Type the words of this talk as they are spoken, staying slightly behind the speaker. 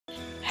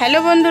Hello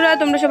বন্ধুরা,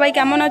 তোমরা সবাই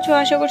কেমন আছো?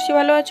 আশা করছি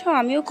ভালো আছো।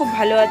 আমিও খুব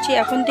ভালো আছি।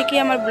 এখন থেকে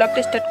আমার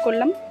ব্লগটা স্টার্ট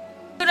করলাম।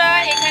 বন্ধুরা,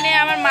 এখানে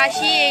আমার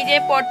মাসি এই যে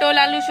পটল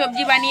আলু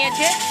সবজি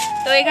বানিয়েছে।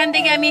 তো এখান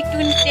থেকে আমি একটু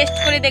টেস্ট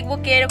করে দেখবো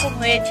কিরকম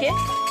হয়েছে।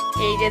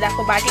 এই যে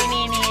দেখো বাটি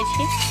নিয়ে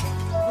নিয়েছি।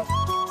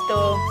 তো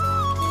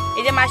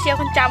এই যে মাসি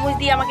এখন চামচ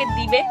দিয়ে আমাকে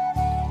দিবে।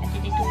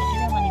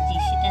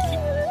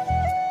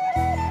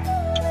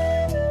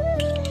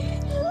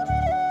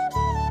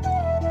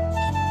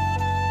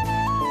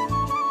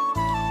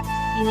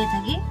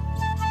 থাকি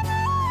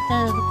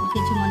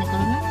কিছু মনে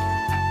করো না।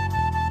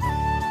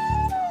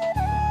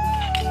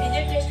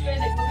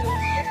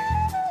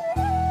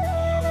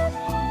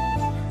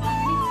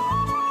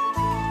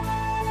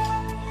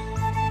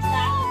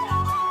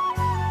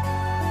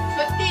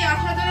 সত্যি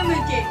অসাধারণ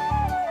হয়েছে।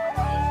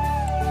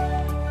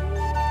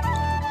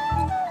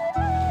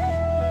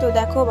 তো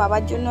দেখো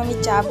বাবার জন্য আমি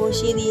চা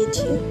বসিয়ে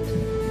দিয়েছি।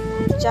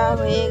 চা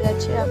হয়ে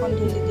গেছে, এখন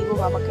ঢেলে দিব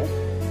বাবাকে।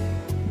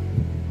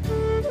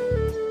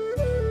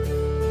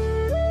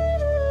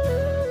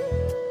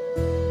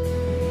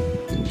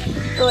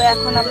 তো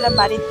এখন আমরা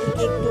বাড়ির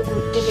থেকে একটু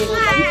ঘুরতে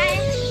বেরোলাম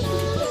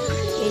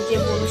এই যে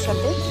বউর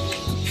সাথে।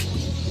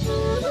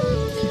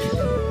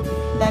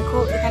 দেখো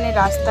এখানে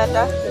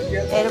রাস্তাটা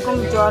এরকম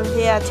জল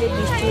হয়ে আছে,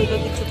 বৃষ্টি হলো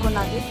কিছুক্ষণ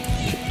আগে।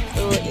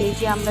 তো এই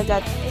যে আমরা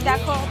যাচ্ছি,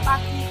 দেখো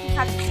পাখি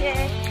খাচ্ছে,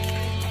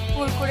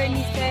 ফুল করে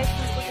নিচ্ছে,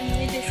 ফুল করে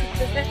নিয়ে যে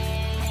শুকতেছে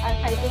আর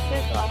খাইতেছে।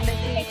 তো আমরা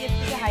একটু নিচের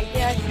থেকে হাইটে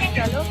আসছি।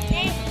 চলো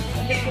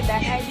ওদেরকে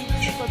দেখাই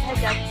দিচ্ছি কোথায়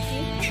যাচ্ছি।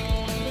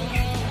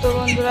 তো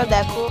বন্ধুরা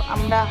দেখো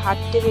আমরা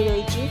হাঁটতে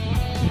বেরোইছি।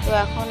 তো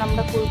এখন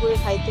আমরা কুরকুরে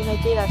খাইতে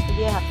খাইতে রাস্তা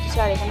দিয়ে হাঁটতেছি।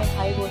 আর এখানে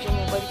ভাই বসে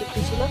মোবাইল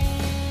টিপতেছিল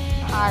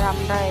আর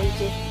আমরা এই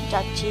যে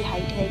যাচ্ছি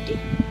হাইটে হাইটে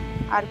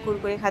আর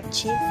কুরকুরে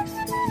খাচ্ছি।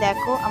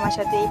 দেখো আমার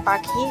সাথে এই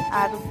পাখি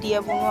আর দিয়া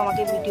বোনও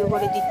আমাকে ভিডিও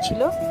করে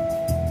দিচ্ছিল।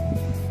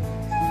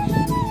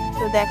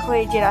 তো দেখো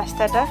এই যে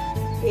রাস্তাটা,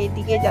 এই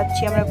দিকে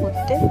যাচ্ছি আমরা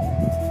ঘুরতে।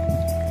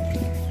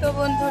 তো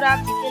বন্ধুরা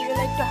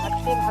বিকেলবেলা একটু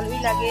হাঁটতে ভালোই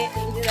লাগে।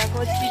 এই যে দেখো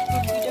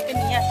চিরকুট দুইটাকে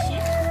নিয়ে আসছি।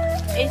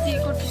 এই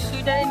চিরকুট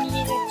দুইটারে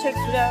নিয়ে যাচ্ছে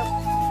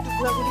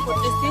ঘোরাঘুরি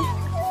করতেছি।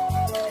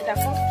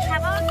 দেখো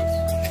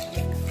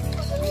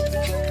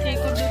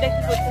চিরকুট দুইটা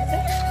কি করতেছে।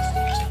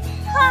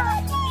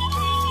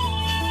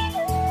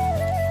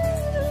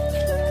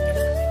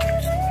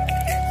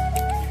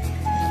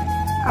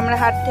 আমরা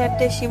হাঁটতে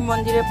হাঁটতে শিব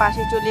মন্দিরের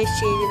পাশে চলে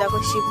এসেছি। এই যে দেখো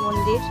শিব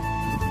মন্দির।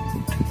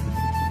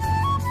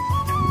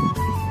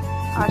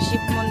 আর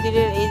শিব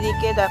মন্দিরের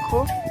এইদিকে দেখো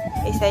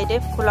এই সাইডে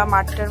খোলা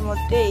মাঠটার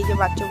মধ্যে এই যে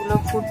বাচ্চাগুলো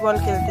ফুটবল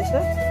খেলতেছে।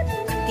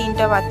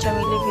 3টা বাচ্চা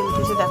মিলে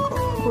খেলতেছে, দেখো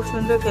খুব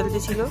সুন্দর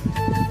খেলতেছিল।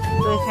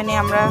 তো এখানে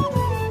আমরা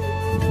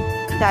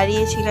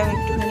দাঁড়িয়েছিলাম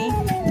একটুখানি।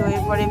 তো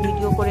এরপরে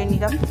ভিডিও করে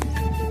নিলাম।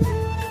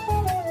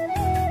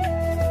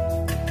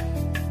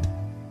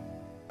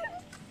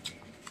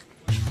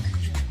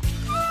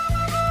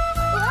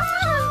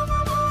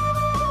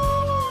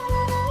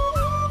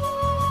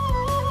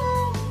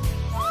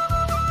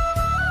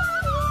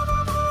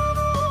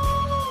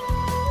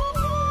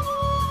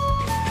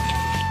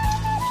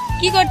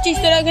 কি করছিস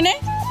তোরা ওখানে?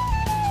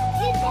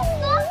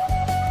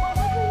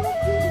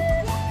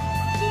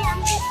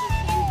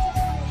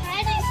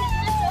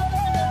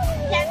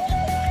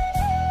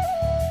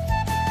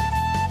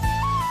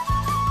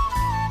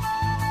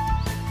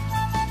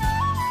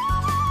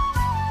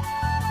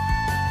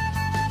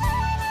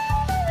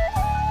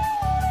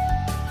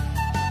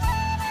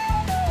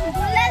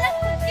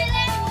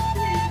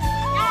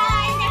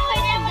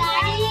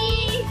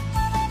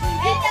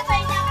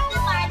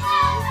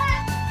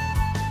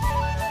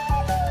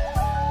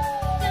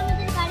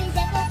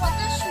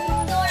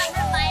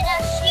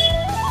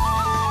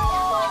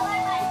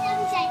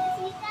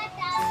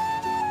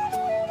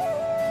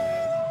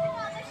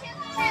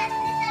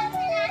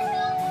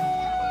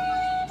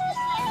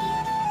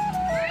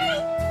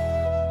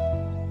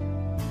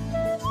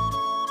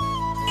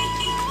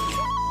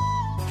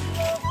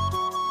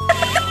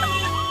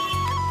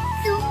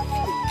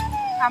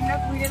 আমরা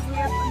ঘুরে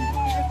ঘুরে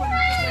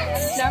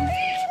আসলাম।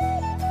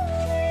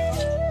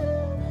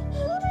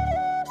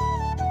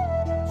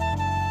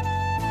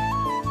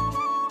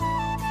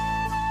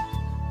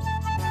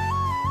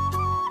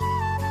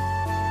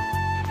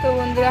 তো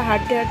বন্ধুরা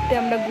হাঁটতে হাঁটতে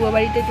আমরা গুয়া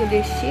বাড়িতে চলে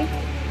এসেছি।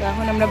 তো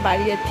এখন আমরা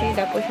বাড়ি যাচ্ছি।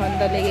 দেখো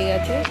সন্ধ্যা লেগে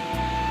গেছে।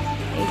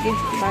 এই যে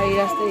বাড়ির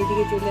রাস্তা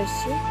এদিকে চলে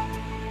এসেছি।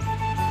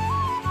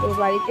 তো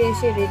বাড়িতে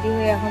এসে রেডি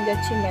হয়ে এখন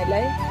যাচ্ছি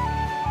মেলায়।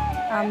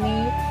 আমি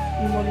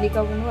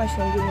মল্লিকা বোনু আর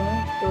সঞ্জু বোনু,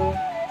 তো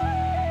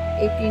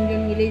এই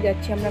 3জন মিলেই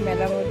যাচ্ছি আমরা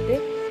মেলার মধ্যে।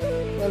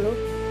 চলো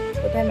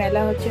কোথায়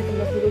মেলা হচ্ছে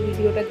তোমরা পুরো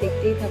ভিডিওটা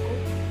দেখতেই থাকো।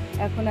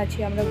 এখন আছি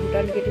আমরা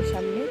ভুটান গেটের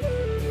সামনে,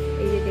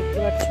 এই যে দেখতে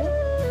পাচ্ছ।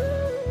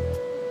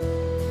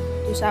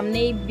 তো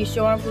সামনেই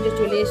বিশ্বকর্মা পুজো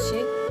চলে এসছে।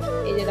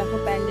 এই যে দেখো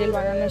প্যান্ডেল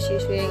বানানো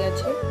শেষ হয়ে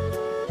গেছে।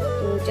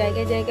 তো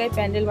জায়গায় জায়গায়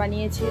প্যান্ডেল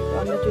বানিয়েছে। তো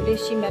আমরা চলে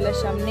এসেছি মেলার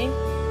সামনে।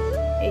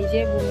 এই যে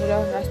বোনরা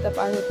রাস্তা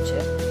পার হচ্ছে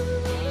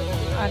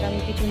আর আমি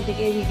পিছন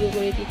থেকে ভিডিও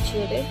করে দিচ্ছি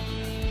ওদের।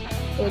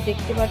 তো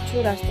দেখতে পাচ্ছ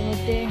রাস্তার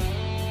মধ্যে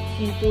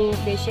কিন্তু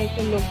বেশি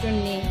একটা লোকজন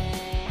নেই।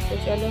 তো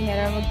চলো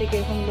মেলার মধ্যে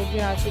কিরকম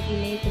লোকজন আছে কি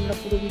নেই তোমরা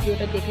পুরো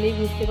ভিডিওটা দেখলেই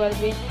বুঝতে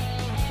পারবে।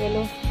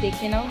 চলো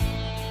দেখে নাও।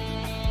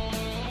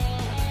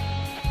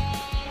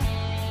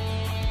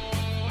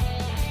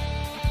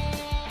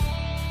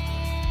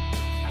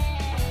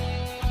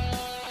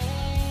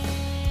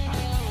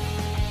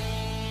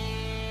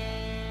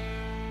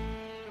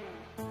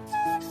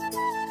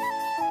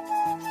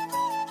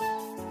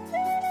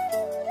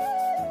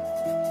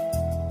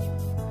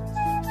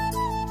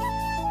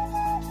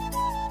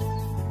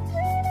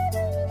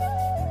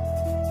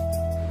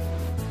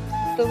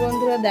 তো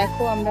বন্ধুরা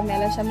দেখো আমরা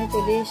মেলার সামনে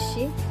চলে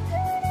এসেছি।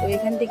 তো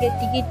এখান থেকে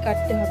টিকিট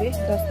কাটতে হবে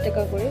 10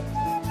 টাকা করে।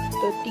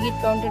 তো টিকিট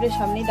কাউন্টারের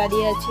সামনেই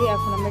দাঁড়িয়ে আছি,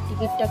 এখন আমরা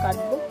টিকিটটা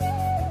কাটবো।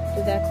 তো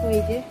দেখো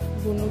এই যে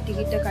বুনু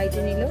টিকিটটা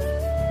কাইটে নিল।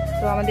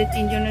 তো আমাদের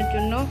 3 জনের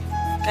জন্য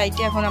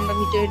কাইটে এখন আমরা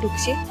ভিতরে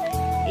ঢুকছি।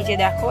 এই যে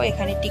দেখো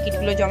এখানে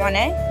টিকিটগুলো জমা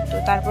নেয়, তো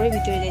তারপরে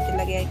ভিতরে যেতে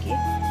লাগে আর কি।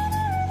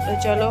 তো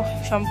চলো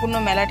সম্পূর্ণ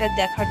মেলাটা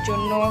দেখার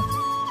জন্য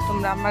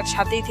তোমরা আমার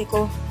সাথেই থেকো।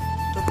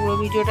 তো পুরো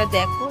ভিডিওটা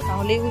দেখো,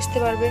 তাহলেই বুঝতে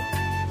পারবে।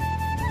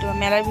 তো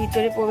মেলার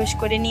ভিতরে প্রবেশ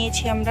করে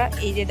নিয়েছি আমরা।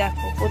 এই যে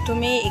দেখো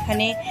প্রথমে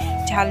এখানে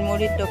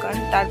ঝালমুড়ির দোকান,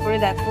 তারপরে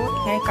দেখো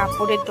এখানে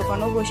কাপড়ের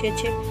দোকানও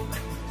বসেছে।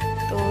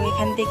 তো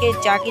এখান থেকে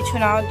যা কিছু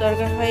নেওয়ার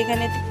দরকার হয়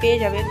এখানে পেয়ে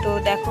যাবে। তো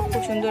দেখো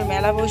খুব সুন্দর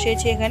মেলা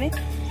বসেছে এখানে,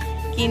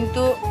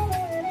 কিন্তু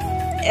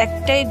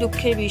একটাই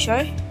দুঃখের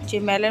বিষয় যে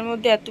মেলার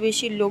মধ্যে এত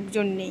বেশি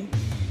লোকজন নেই।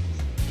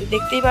 তো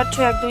দেখতেই পাচ্ছ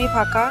একদমই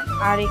ফাঁকা।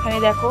 আর এখানে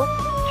দেখো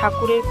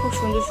ঠাকুরের খুব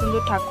সুন্দর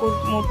সুন্দর ঠাকুর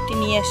মূর্তি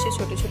নিয়ে আসছে,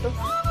 ছোট ছোট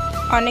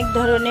অনেক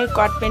ধরনের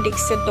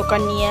কসমেটিক্সের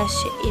দোকান নিয়ে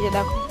আসছে। এই যে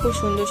দেখো খুব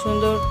সুন্দর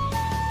সুন্দর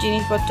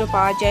জিনিসপত্র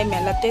পাওয়া যায়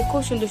মেলাতে,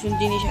 খুব সুন্দর সুন্দর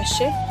জিনিস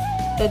আসছে।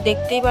 তো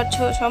দেখতেই পাচ্ছ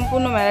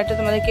সম্পূর্ণ মেলাটা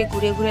তোমাদেরকে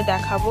ঘুরে ঘুরে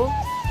দেখাবো।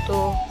 তো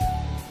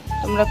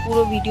তোমরা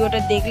পুরো ভিডিওটা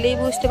দেখলেই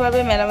বুঝতে পারবে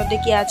মেলার মধ্যে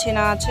কি আছে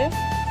না আছে।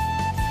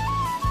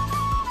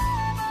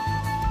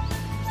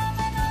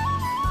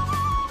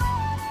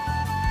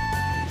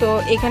 তো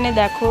এখানে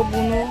দেখো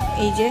বুনু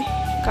এই যে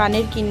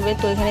কানের কিনবে,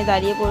 তো এখানে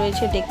দাঁড়িয়ে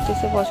পড়েছে,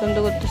 দেখতেছে, পছন্দ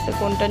করতেছে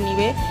কোনটা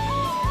নিবে।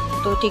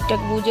 তো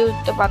ঠিকঠাক বুঝে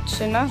উঠতে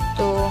পারছে না।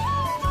 তো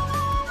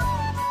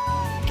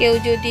কেউ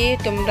যদি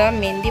তোমরা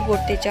মেহেন্দি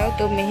পড়তে চাও,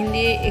 তো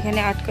মেহেন্দি এখানে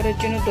আর্ট করার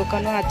জন্য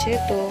দোকানও আছে।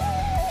 তো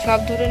সব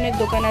ধরনের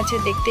দোকান আছে,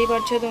 দেখতেই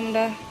পাচ্ছ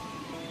তোমরা।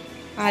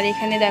 আর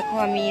এখানে দেখো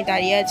আমি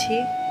দাঁড়িয়ে আছি,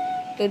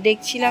 তো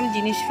দেখছিলাম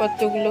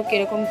জিনিসপত্রগুলো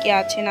কীরকম কি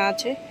আছে না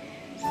আছে।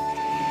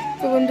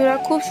 তো বন্ধুরা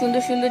খুব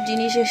সুন্দর সুন্দর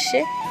জিনিস এসছে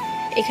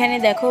এখানে।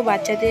 দেখো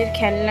বাচ্চাদের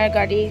খেলনার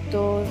গাড়ি,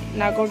 তো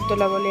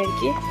নাগরদোলা বলে আর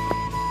কি।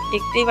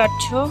 দেখতেই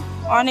পাচ্ছ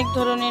অনেক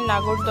ধরনের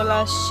নাগরদোলা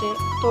আসছে।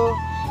 তো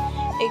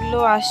এগুলো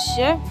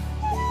আসছে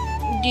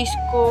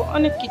ডিস্কো,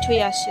 অনেক কিছুই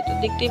আসছে। তো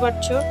দেখতেই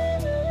পাচ্ছ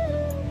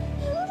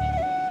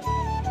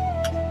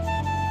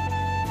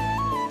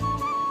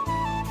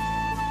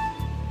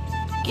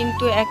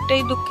কিন্তু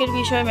একটাই দুঃখের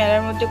বিষয়,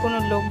 মেলার মধ্যে কোনো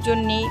লোকজন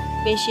নেই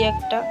বেশি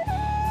একটা,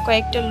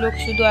 কয়েকটা লোক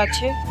শুধু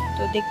আছে।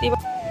 তো দেখতেই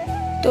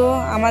তো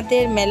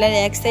আমাদের মেলার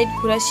এক সাইড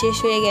ঘোরা শেষ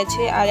হয়ে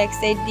গেছে, আর এক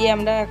সাইড দিয়ে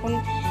আমরা এখন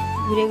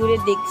ঘুরে ঘুরে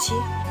দেখছি।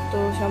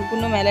 তো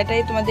সম্পূর্ণ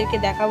মেলাটাই তোমাদেরকে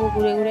দেখাবো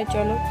ঘুরে ঘুরে,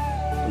 চলো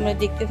তোমরা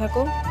দেখতে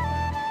থাকো।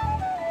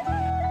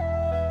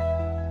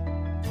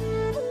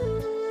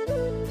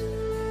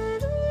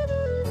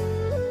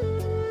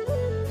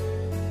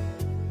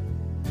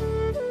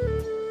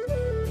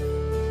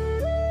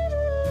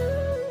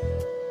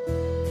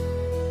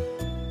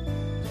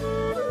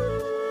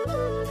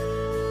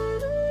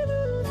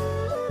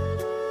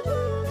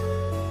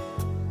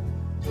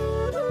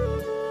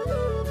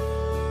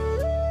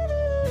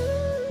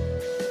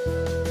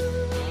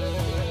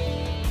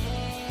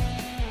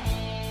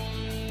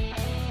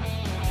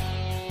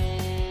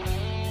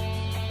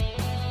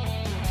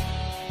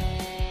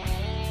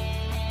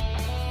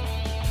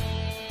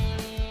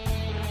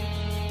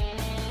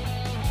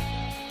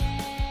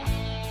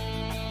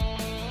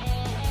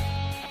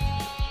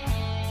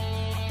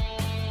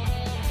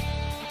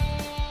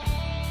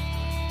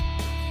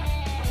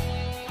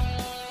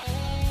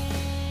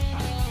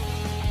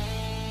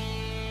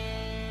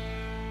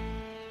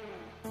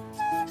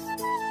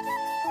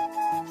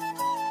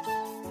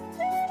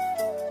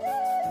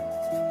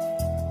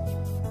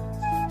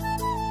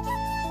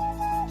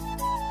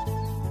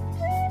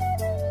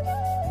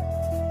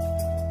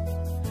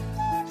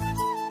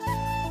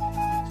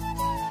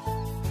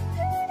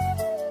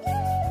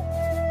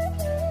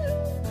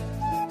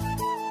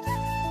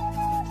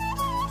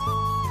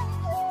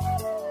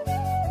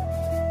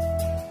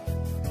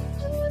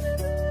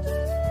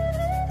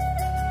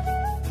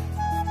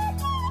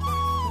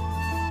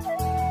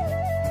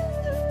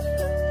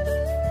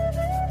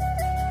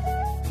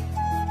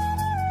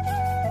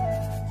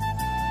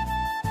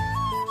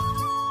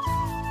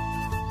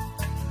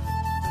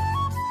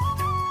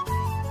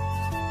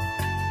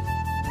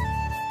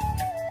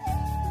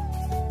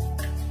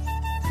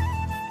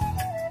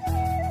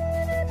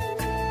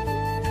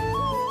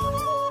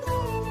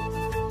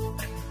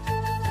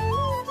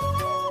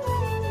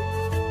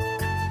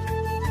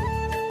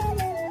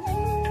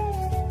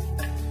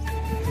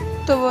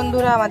 তো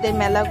বন্ধুরা আমাদের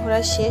মেলা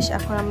ঘোরা শেষ,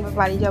 এখন আমরা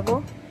বাড়ি যাব,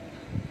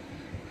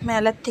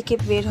 মেলার থেকে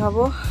বের হব।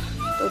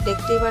 তো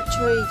দেখতেই পাচ্ছ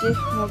এই যে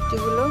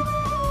মূর্তিগুলো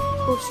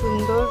খুব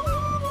সুন্দর।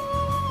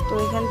 তো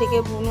এখান থেকে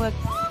বুনু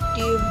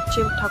মূর্তি হচ্ছে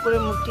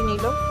ঠাকুরের মূর্তি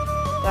নিল।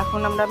 তো এখন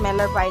আমরা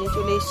মেলার বাইরে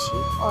চলে এসেছি,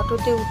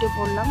 অটোতে উঠে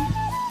পড়লাম।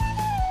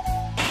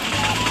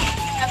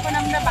 এখন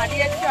আমরা বাড়ি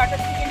যাচ্ছি, অটো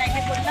থেকে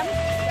নেমে পড়লাম।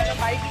 চলো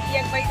বাড়িতে গিয়ে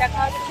একবার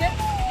দেখা হচ্ছে।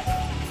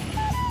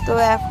 তো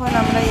এখন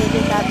আমরা এই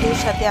যে দাদুর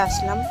সাথে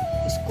আসলাম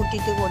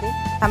স্কুটিতে করে।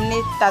 সামনে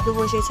দাদু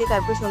বসেছে,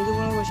 তারপর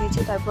সঙ্গীবনী বসেছে,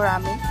 তারপর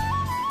আমি।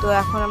 তো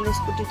এখন আমরা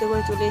স্কুটিতে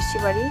করে চলে এসেছি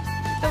বাড়ি।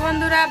 তো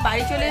বন্ধুরা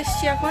বাড়ি চলে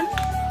এসেছি এখন।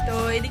 তো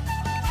এদিক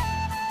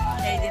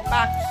এই যে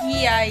পাখি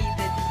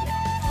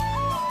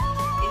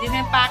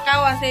এদিকে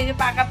পাকাও আছে, এই যে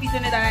পাকা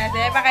পিছনে দাঁড়ায়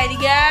আছে। পাকা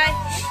এদিকে আয়।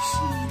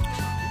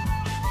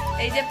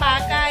 এই যে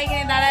পাকা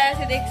এখানে দাঁড়ায়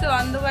আছে, দেখছো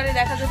অন্ধকারে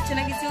দেখা যাচ্ছে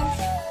না কিছু।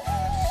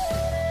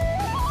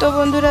 তো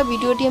বন্ধুরা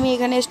ভিডিওটি আমি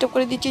এখানে স্টপ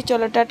করে দিচ্ছি।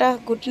 চলো টাটা,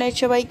 গুড নাইট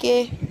সবাইকে।